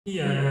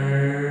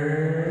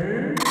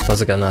Yeah.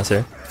 What's it got,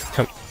 Nasir?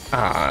 Come.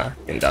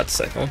 Didn't dodge the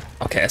second one.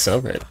 Okay, I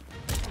celebrate.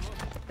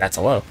 That's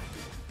a low.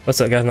 What's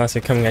up, guys?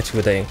 Nasir coming at you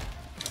with a.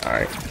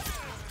 Alright.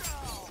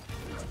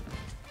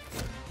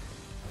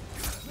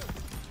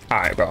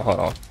 Alright, bro, hold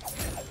on.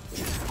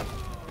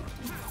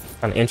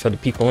 Trying to intro the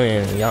people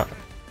in, and y'all.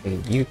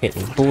 And you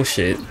getting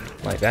bullshit.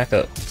 Like, back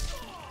up.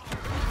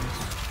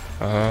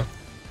 But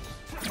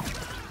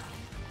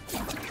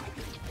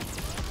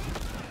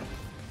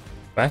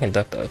I can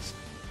duck those.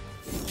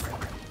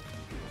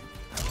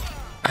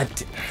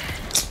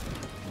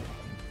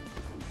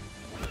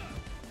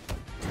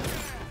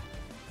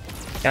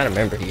 Gotta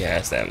remember he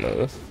has that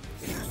move.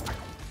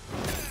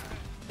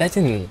 That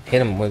didn't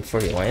hit him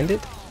before he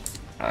landed?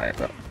 Alright,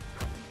 bro.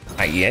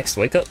 I EX,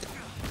 wake up.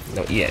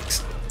 No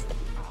EX.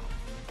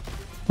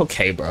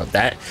 Okay, bro.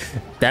 That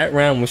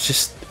round was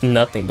just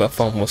nothing but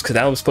fumbles because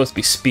that was supposed to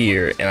be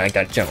spear and I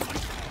got jumped.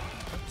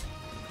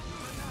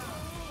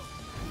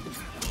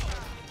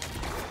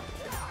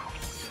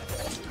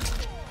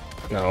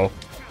 No.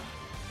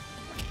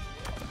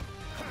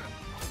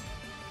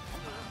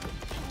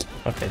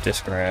 Okay,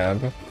 just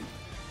grab.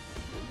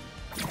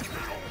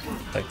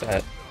 Like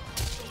that.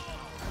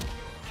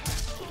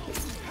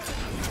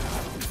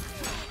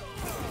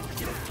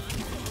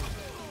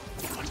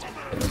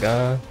 There we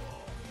go.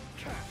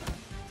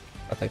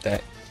 I'll take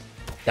that.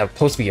 That was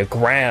supposed to be a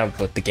grab,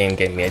 but the game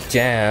gave me a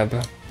jab.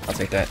 I'll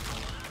take that.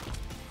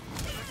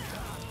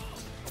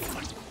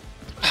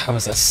 That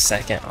was a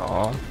second.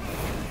 Aw.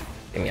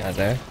 Get me out of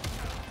there.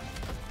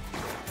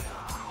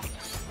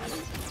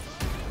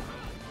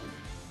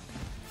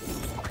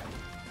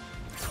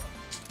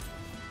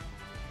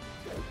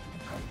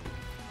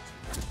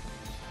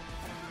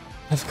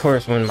 Of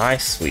course, when my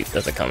sweep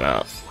doesn't come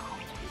out,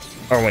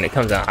 or when it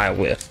comes out, I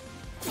whiff.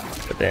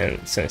 But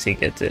then, since he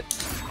gets it,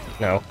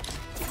 no.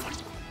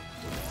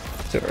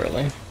 Too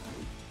early.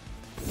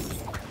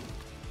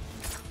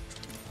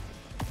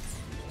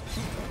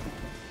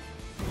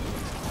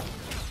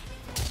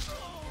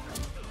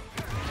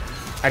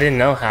 I didn't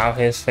know how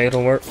his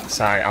fatal worked,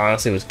 so I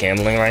honestly was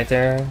gambling right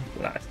there.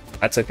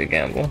 I took a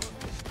gamble.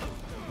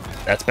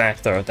 That's back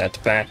throw, that's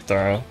back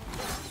throw.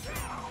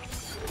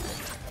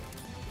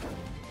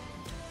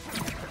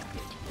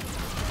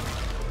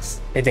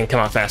 It didn't come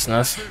out fast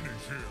enough.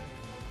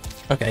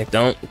 Okay,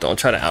 don't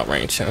try to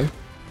outrange him.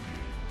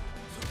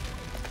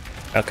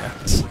 Okay.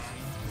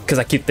 Because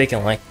I keep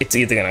thinking like it's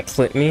either gonna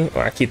clip me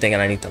or I keep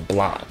thinking I need to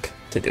block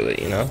to do it,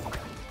 you know?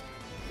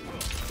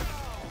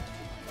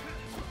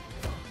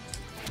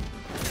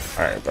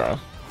 Alright, bro.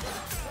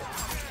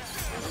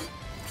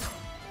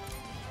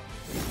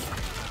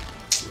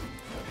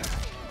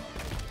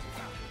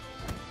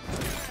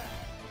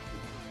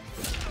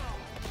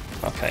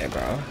 Okay,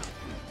 bro.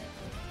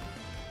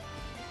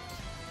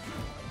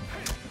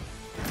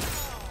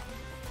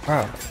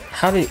 Bro,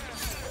 how did...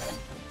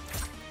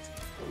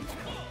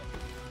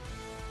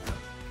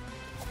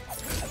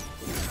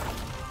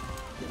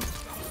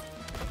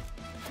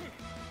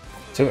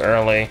 Too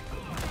early.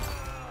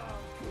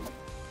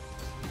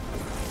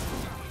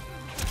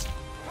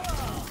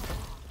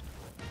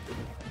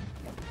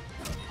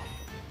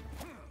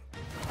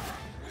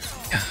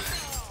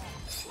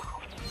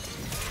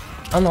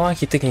 I don't know why I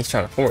keep thinking he's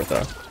trying to forward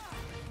though.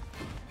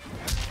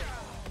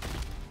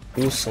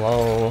 Too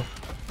slow.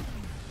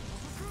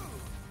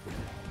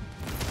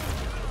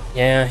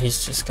 Yeah,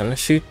 he's just gonna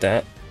shoot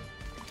that.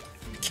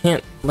 I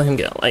can't let him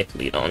get a life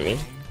lead on me.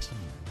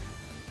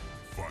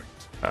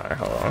 Alright,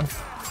 hold on.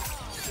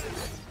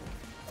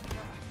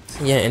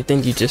 Yeah, and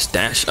then you just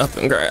dash up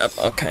and grab.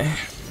 Okay.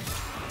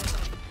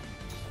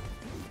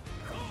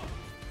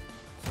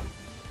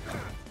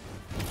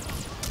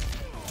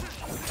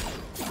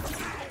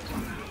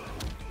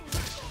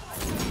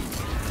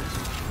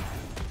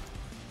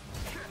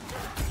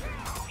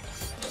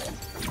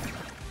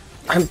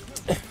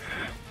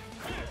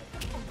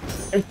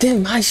 And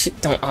then my shit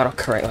don't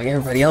autocorrect like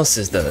everybody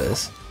else's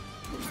does.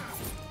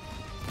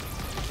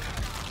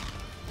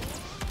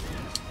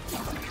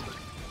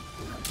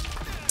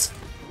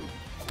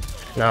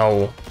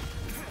 No.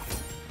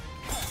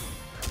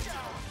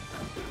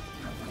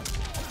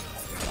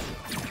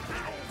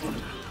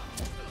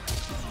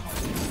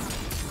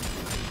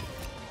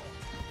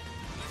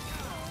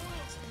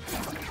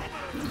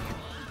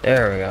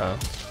 There we go.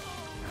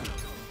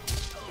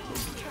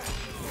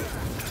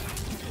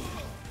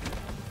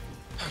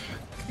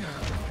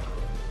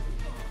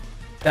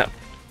 Yeah,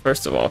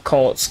 first of all,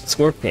 call it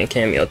Scorpion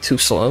cameo too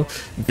slow,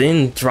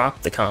 then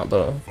drop the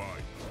combo.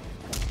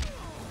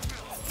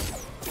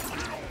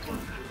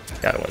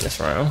 Gotta win this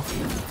round.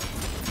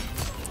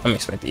 I'm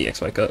expecting the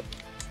EX wake up.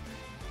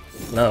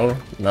 No,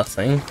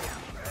 nothing.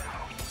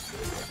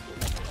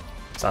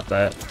 Stop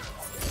that.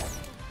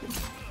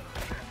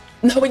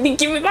 No, we didn't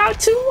give him out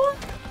 2-1.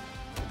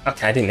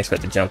 Okay, I didn't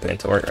expect the jump in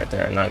to work right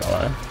there, I'm not gonna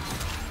lie.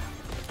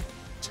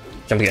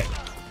 Jump again.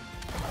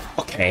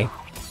 Okay.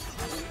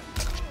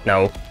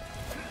 No.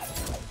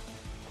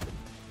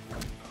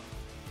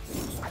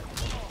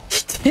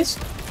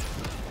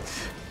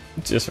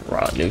 Just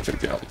raw neutral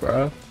jump,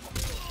 bro.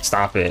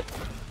 Stop it.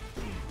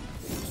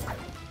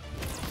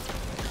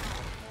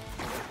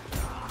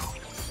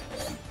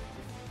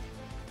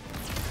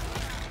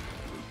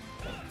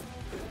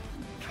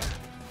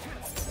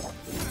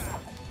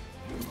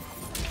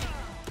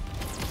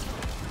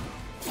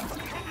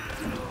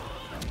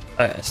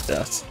 Oh, yeah, it's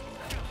death.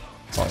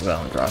 As long as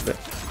I don't drop it.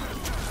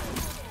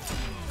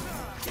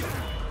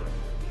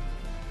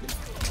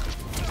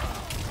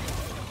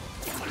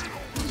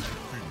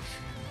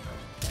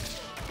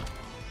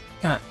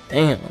 God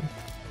damn.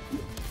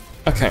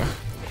 Okay.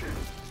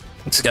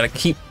 Just gotta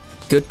keep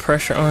good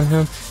pressure on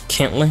him.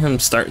 Can't let him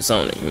start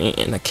zoning me,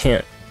 and I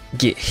can't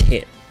get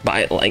hit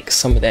by like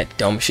some of that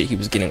dumb shit he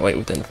was getting away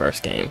with in the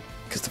first game.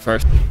 Cause the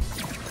first.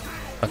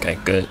 Okay,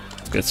 good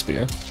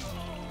spear.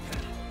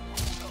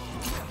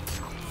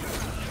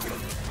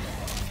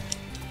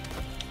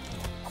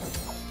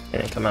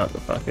 And come out,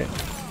 but fuck it.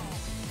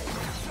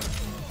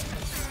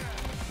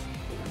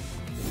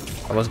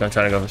 I was gonna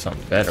try to go for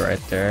something better right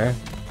there.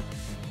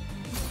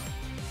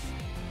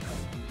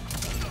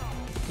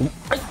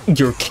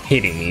 You're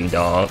kidding me,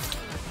 dog.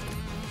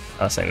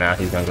 I'll say now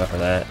he's gonna go for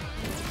that.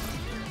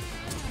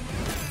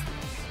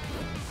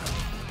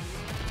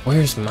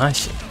 Where's my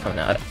shit coming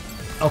out?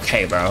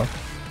 Okay, bro.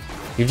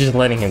 You're just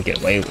letting him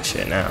get away with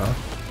shit now.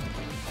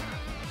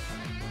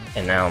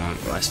 And now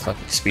my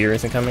fucking spear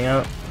isn't coming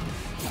out.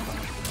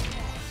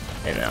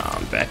 And now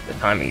I'm back to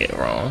timing it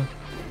wrong.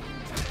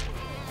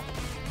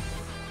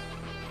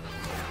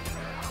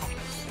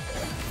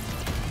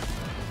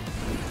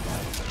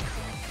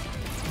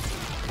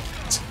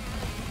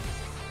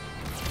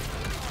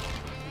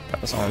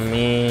 That was on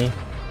me.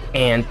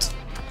 And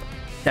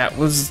that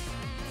was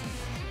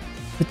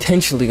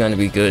potentially going to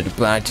be good,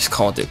 but I just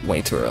called it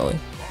way too early.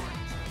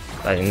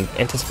 I didn't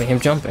anticipate him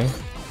jumping.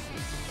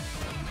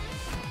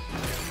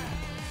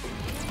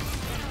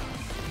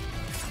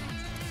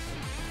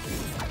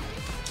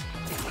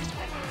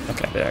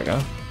 Okay, there I go.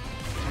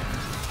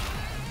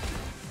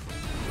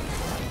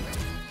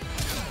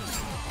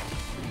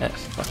 That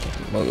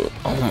fucking move.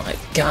 Oh my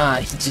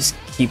god, he just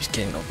keeps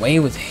getting away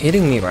with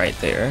hitting me right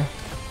there.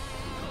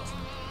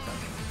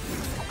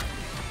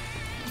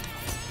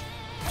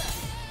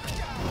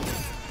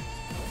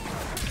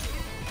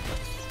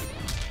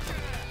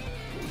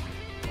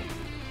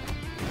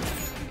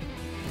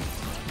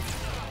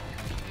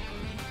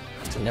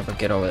 To never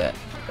get over that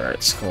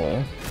at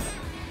school.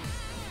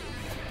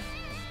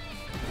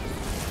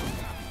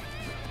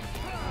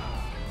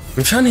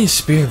 I'm trying to use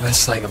spear, but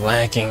it's like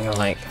lacking,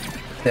 like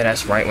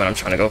that's right when I'm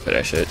trying to go for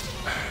that shit.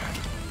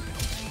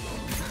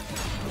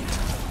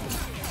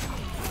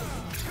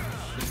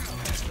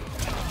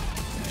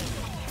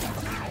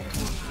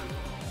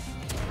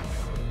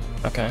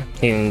 Okay,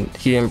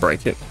 he didn't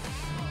break it.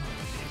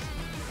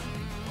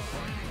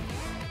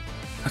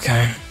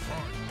 Okay.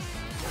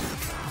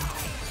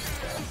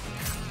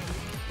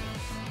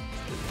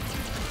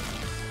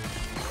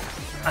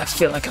 I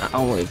feel like I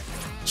always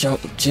jump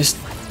just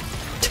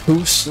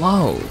too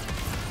slow.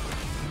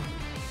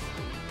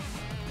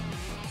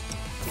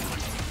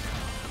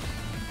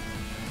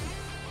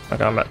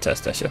 Okay, I'm about to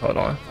test that shit. Hold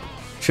on.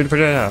 Shoot a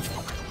projectile.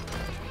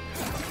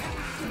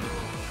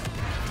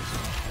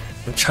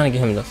 I'm trying to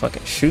get him to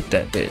fucking shoot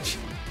that bitch.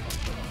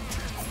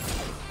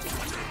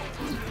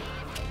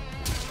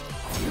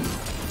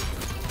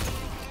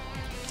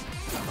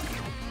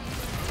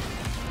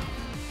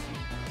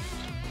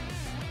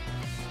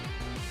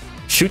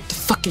 Shoot the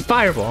fucking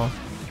fireball.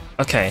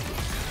 Okay.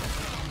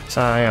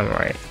 So I am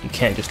right. You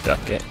can't just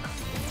duck it.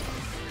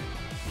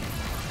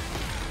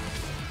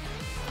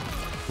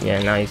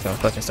 Yeah, now he's gonna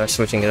fucking start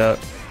switching it up.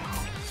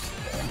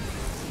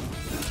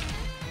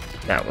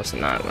 That was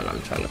not what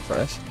I'm trying to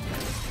press.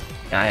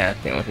 I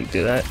actually want to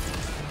do that.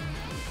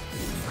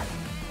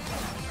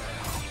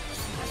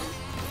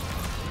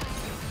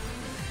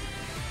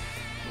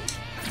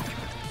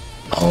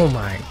 Oh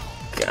my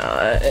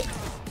god.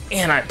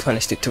 And I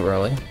punished it too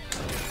early.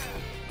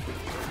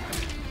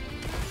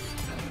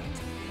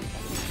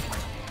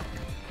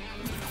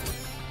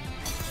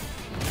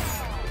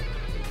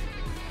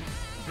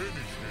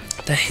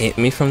 That hit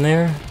me from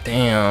there?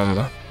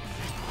 Damn.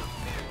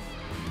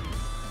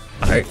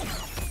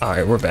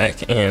 Alright, we're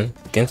back in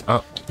against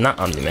not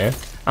Omni-Man.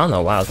 I don't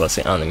know why I was about to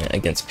say Omni-Man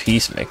against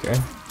Peacemaker.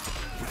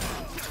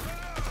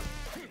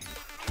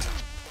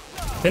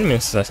 Been a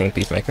minute since I've seen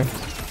Peacemaker.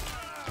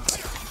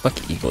 Fuck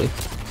Evilly.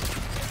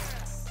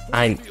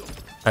 I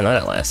know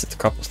that lasted the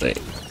couple state.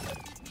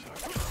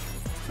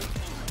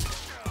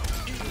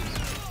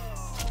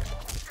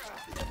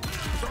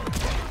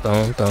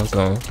 Dun dun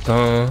dun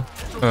dun.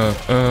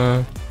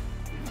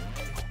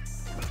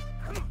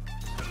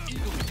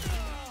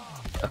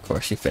 Of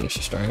course, she finished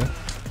the string.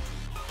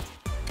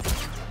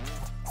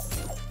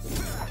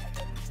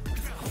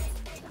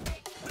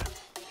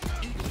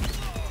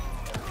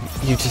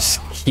 You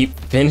just keep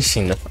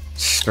finishing the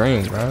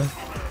string, bro.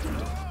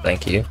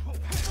 Thank you.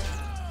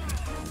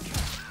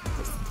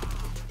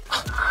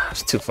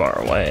 It's too far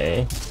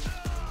away.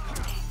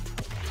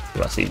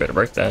 Well, so you better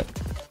break that.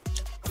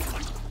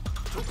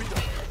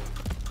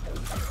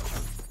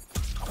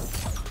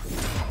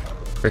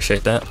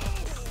 Appreciate that.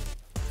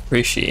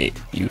 Appreciate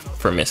you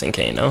for missing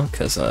Kano,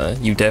 because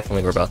you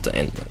definitely were about to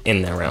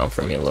end that round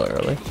for me a little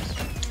early.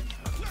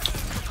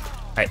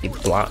 Alright, he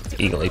blocked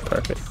eagerly,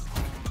 perfect.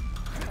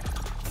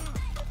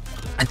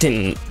 I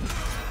didn't,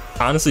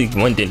 honestly,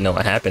 one didn't know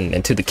what happened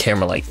until the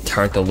camera like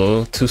turned a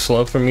little too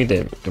slow for me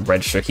to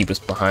register he was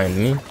behind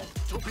me.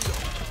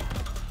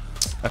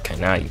 Okay,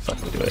 now you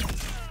fucking do it.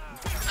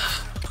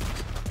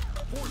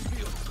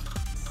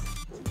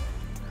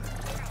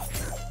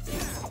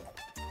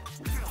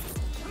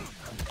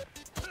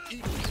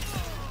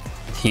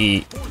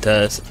 He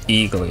does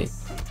eagerly.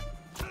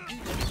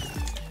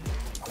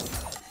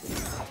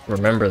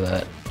 Remember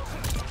that.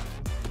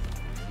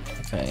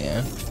 Okay,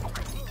 yeah.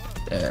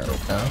 There we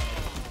go.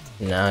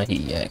 Now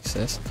he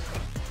access.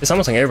 It's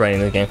almost like everybody in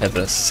the game has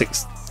a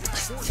 6.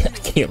 I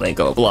can't let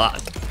go of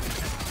block.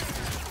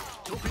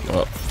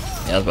 Well,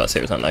 yeah, I was about to say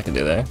there's something I could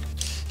do there.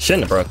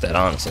 Shouldn't have broke that,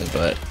 honestly,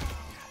 but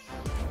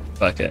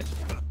fuck it.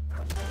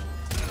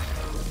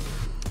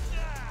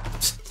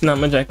 Not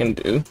much I can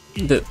do.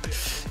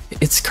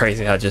 It's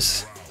crazy how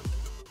just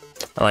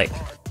like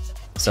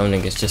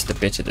zoning is just a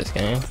bitch at this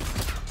game.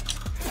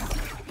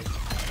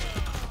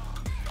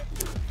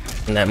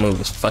 And that move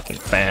was fucking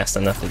fast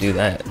enough to do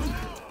that.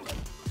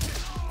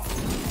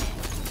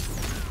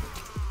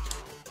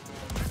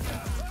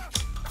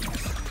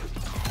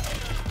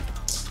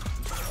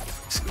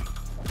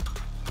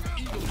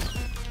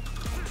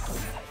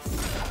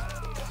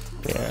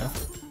 Yeah.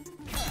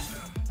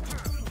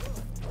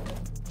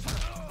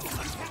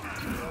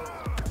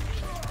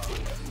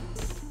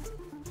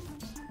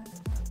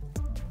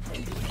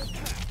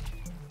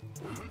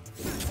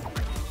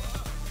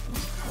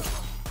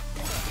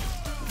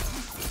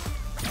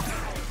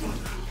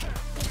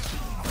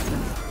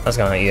 I was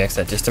gonna EX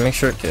that just to make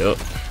sure it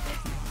killed.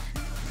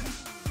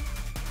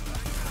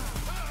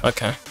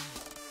 Okay.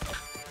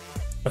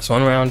 That's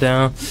one round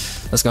down.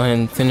 Let's go ahead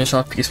and finish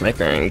off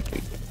Peacemaker in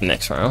the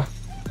next round.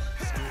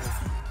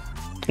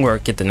 Or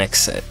get the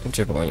next set,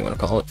 whichever one you want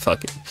to call it.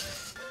 Fuck it.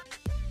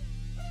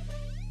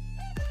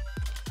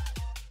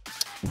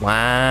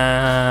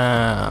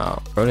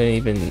 Wow. Bro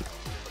didn't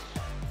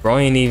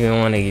even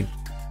want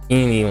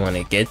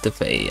to get the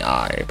fade.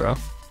 Alright, bro.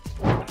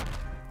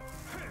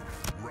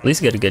 At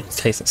least get a good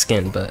taste of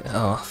skin, but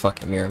oh,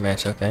 fucking mirror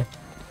match, okay.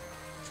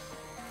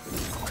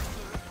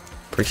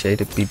 Appreciate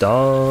it, big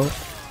dog.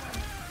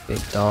 Big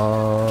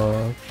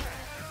dog.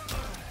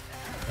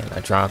 And I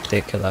dropped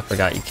it because I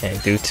forgot you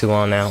can't do 2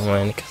 on that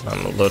one because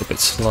I'm a little bit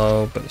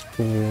slow, but it's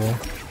cool.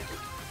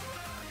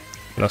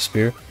 No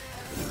spear.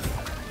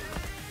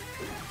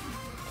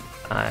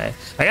 I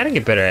gotta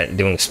get better at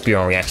doing spear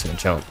on reaction to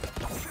jump.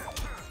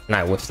 And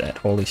I whiffed that,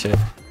 holy shit.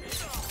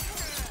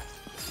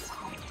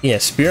 Yeah,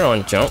 spear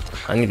on jump.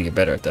 I need to get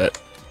better at that.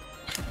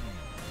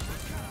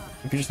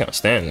 If you're just gonna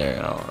stand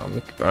there, I'll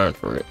make you burn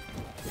for it.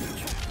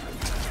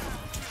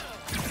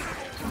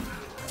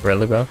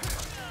 Really, bro?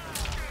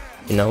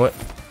 You know what?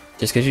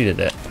 Just because you did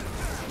that.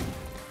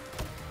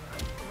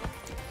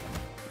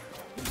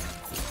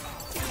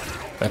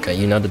 Okay,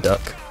 you know the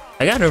duck.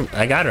 I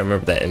gotta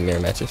remember that in mirror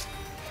matches.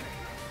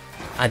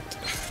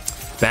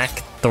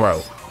 Back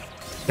throw.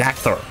 Back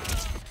throw.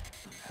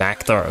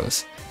 Back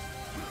throws.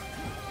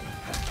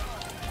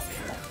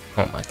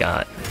 Oh my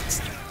god.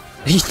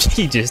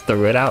 He just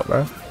threw it out,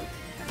 bro.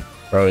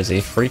 Bro is a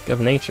freak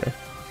of nature.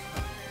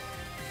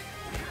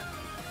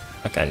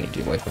 Okay, I need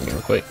you away from me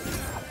real quick.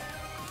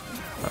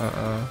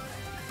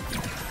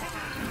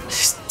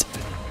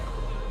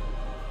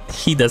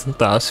 He doesn't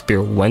throw a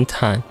spear one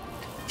time.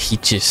 He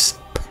just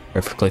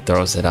perfectly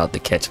throws it out to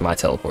catch my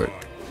teleport.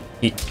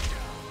 He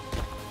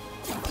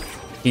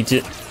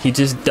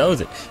just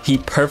does it. He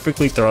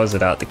perfectly throws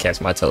it out to catch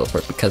my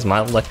teleport because my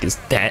luck is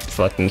that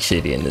fucking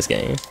shitty in this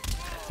game.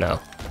 No.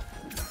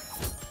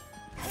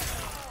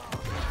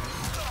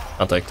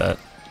 I'll take that.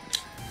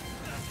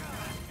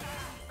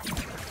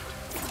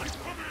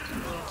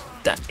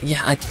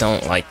 Yeah, I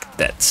don't like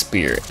that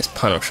spear is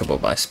punishable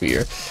by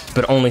spear,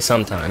 but only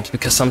sometimes,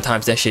 because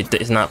sometimes that shit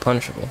is not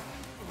punishable.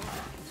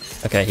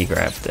 Okay, he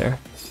grabbed there.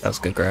 That was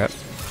a good grab.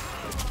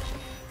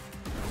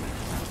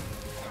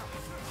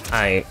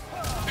 I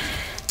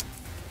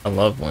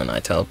love when I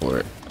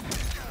teleport.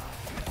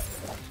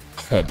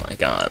 Oh my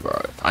god,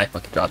 bro. If I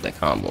fucking drop that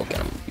combo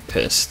again, I'm gonna be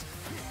pissed.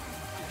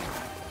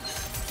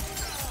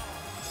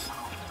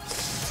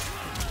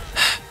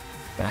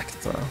 Back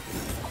throw.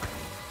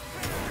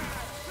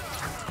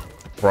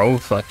 Bro,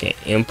 fucking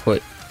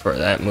input for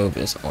that move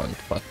is on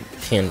fucking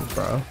 10,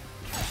 bro.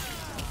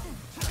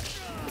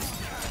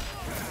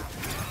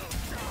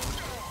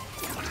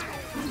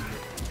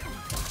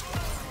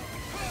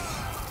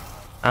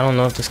 I don't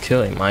know if this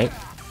kill him might.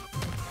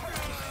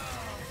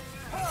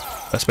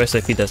 Especially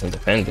if he doesn't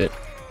defend it.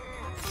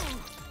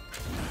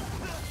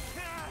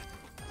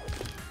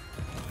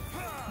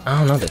 I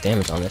don't know the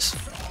damage on this.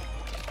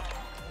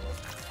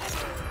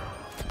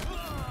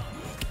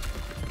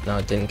 No,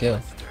 it didn't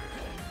kill.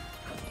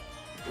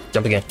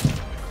 Jump again.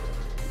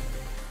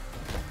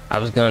 I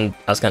was gonna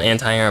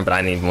anti-iron, but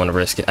I didn't even want to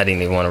risk it. I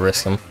didn't even want to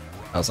risk him.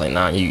 I was like,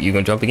 nah, you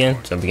gonna jump again?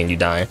 Jump again, you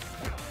die.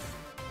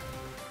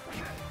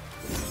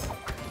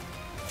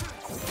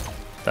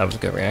 That was a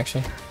good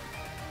reaction.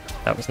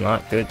 That was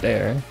not good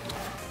there.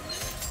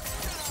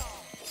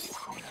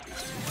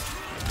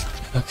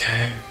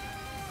 Okay.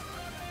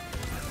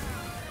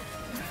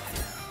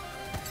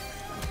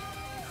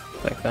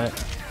 Like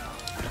that.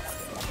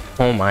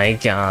 Oh my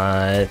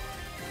god.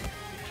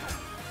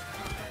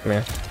 Come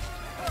here.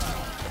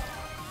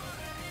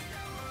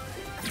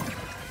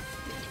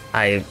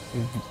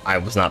 I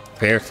was not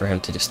prepared for him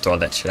to just throw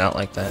that shit out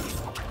like that.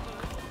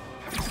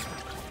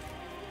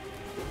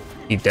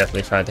 He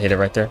definitely tried to hit it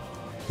right there.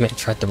 Man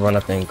tried to run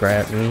up and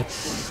grab me.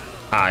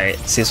 Alright,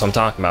 see what I'm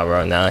talking about,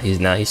 bro. Now he's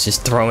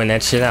just throwing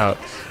that shit out.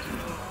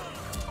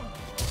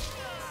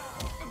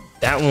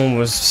 That one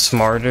was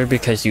smarter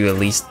because you at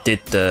least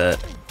did the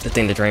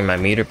thing to drain my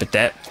meter, but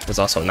that was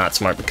also not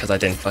smart because I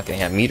didn't fucking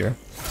have meter.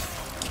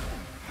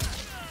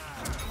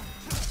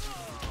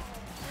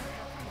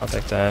 I'll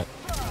take that.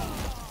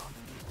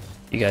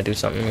 You gotta do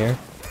something here.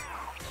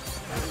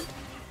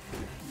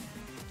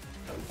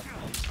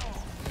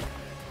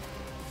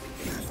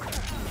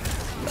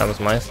 That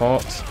was my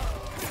fault.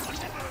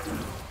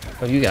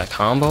 Oh, you got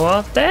combo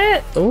off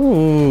that?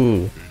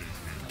 Ooh.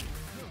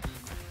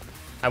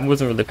 I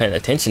wasn't really paying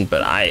attention,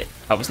 but I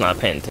was not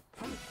paying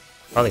attention.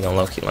 Probably gonna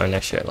low-key learn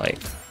that shit, like.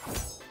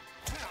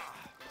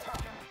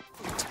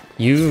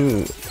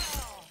 I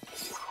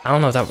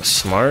don't know if that was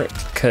smart,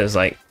 cause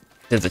like,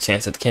 there's a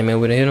chance that the cameo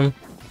would've hit him.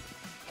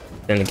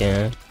 Then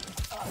again,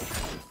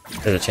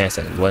 there's a chance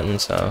that it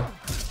wouldn't, so.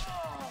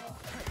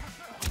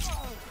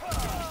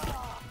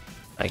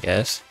 I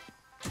guess.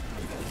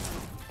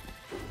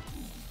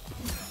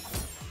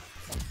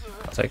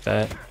 I'll take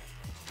that.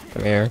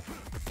 Come here.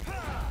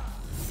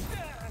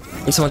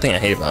 That's the one thing I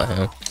hate about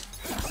him.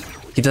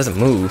 He doesn't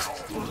move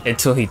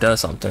until he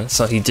does something.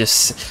 So he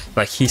just,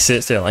 like, he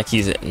sits there like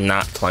he's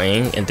not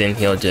playing, and then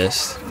he'll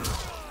just...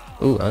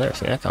 Ooh, I've never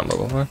seen that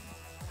combo before.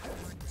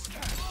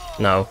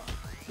 No.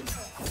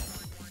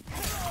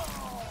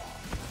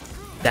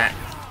 That.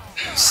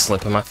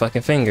 Slipping my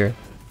fucking finger.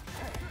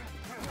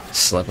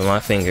 Slipping my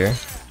finger.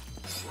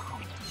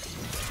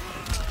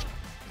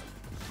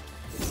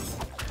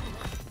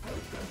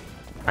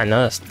 I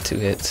know that's 2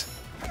 hits.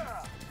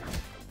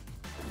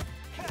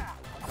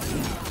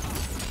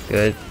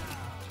 Good.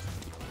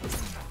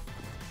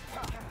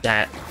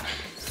 That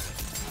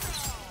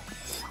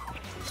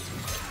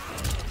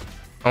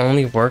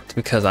only worked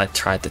because I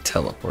tried to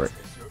teleport.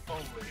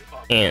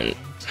 And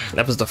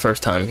that was the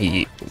first time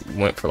he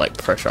went for like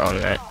pressure on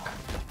that.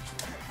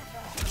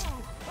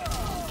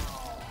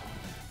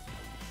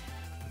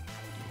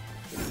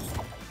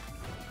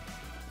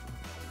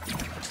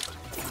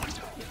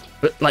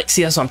 But like,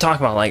 see, that's what I'm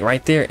talking about, like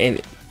right there,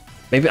 and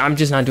maybe I'm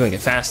just not doing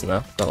it fast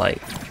enough, but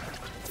like,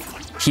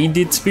 he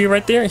did spear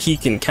right there, he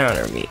can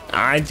counter me.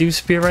 I do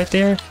spear right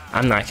there,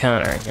 I'm not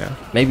countering him.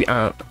 Maybe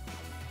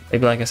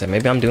like I said,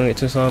 maybe I'm doing it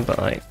too slow, but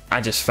like,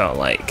 I just felt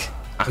like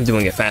I'm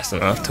doing it fast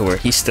enough to where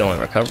he's still in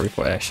recovery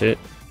for that shit.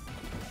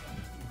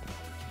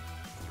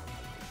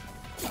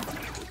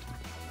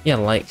 Yeah,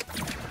 like,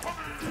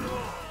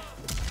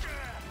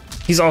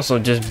 he's also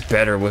just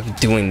better with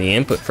doing the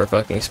input for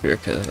fucking spear,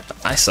 because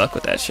I suck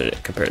with that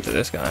shit compared to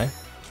this guy.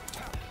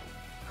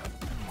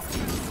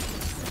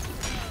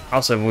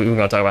 Also, we were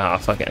gonna talk about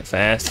how fucking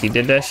fast he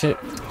did that shit.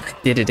 I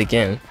did it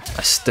again.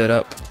 I stood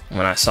up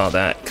when I saw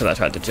that because I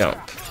tried to jump.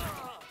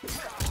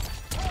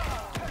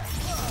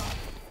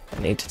 I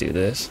need to do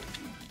this.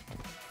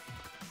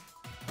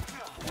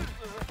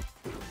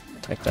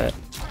 Take that.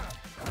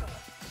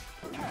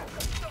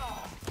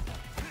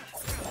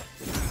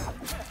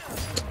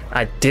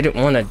 I didn't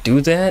want to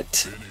do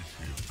that.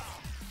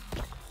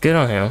 Good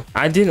on him.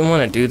 I didn't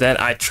want to do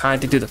that. I tried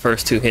to do the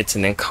first 2 hits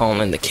and then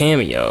call in the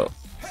cameo.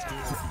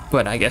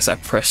 But I guess I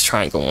pressed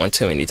triangle 1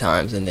 too many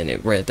times, and then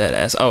it read that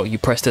as, oh, you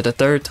pressed it a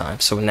 3rd time,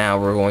 so now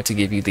we're going to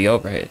give you the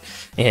overhead.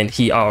 And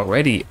he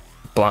already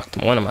blocked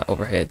one of my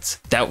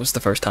overheads. That was the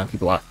first time he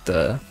blocked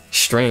the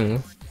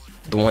string,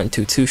 the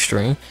 1-2-2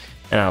 string,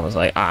 and I was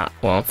like,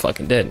 well, I'm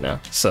fucking dead now.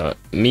 So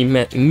me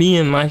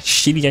and my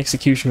shitty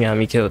execution got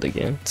me killed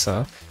again.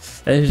 So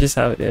that is just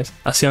how it is.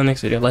 I'll see y'all next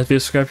video. Like,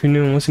 subscribe if you're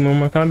new and want to see more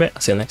Mortal Kombat.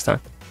 I'll see you next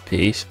time.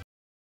 Peace.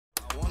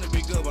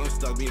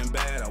 Being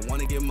bad, I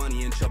wanna get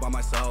money and chill by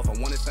myself. I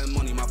wanna spend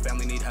money, my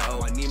family need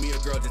help. I need me a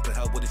girl just to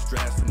help with the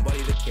stress.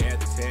 Somebody to care,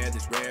 this hair,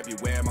 this rare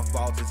everywhere. My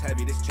fault is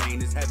heavy, this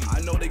chain is heavy.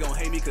 I know they gon'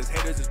 hate me cause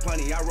haters is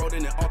plenty. I rode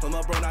in an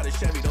Ultima, bro, not a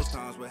Chevy. Those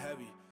times were heavy.